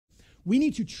We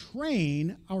need to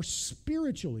train our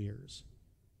spiritual ears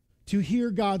to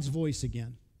hear God's voice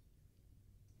again.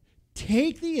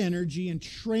 Take the energy and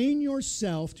train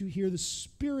yourself to hear the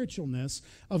spiritualness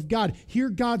of God. Hear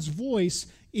God's voice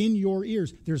in your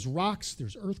ears. There's rocks,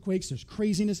 there's earthquakes, there's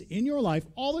craziness in your life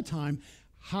all the time.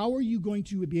 How are you going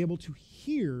to be able to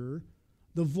hear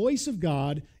the voice of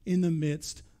God in the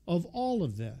midst of all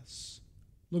of this?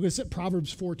 Look at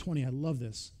Proverbs 4:20. I love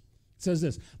this. It says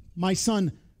this, "My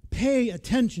son, pay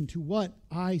attention to what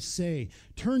I say.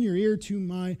 Turn your ear to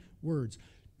my words."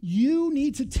 You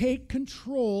need to take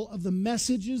control of the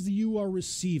messages you are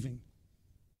receiving.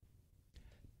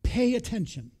 Pay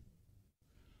attention.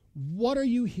 What are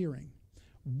you hearing?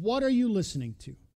 What are you listening to?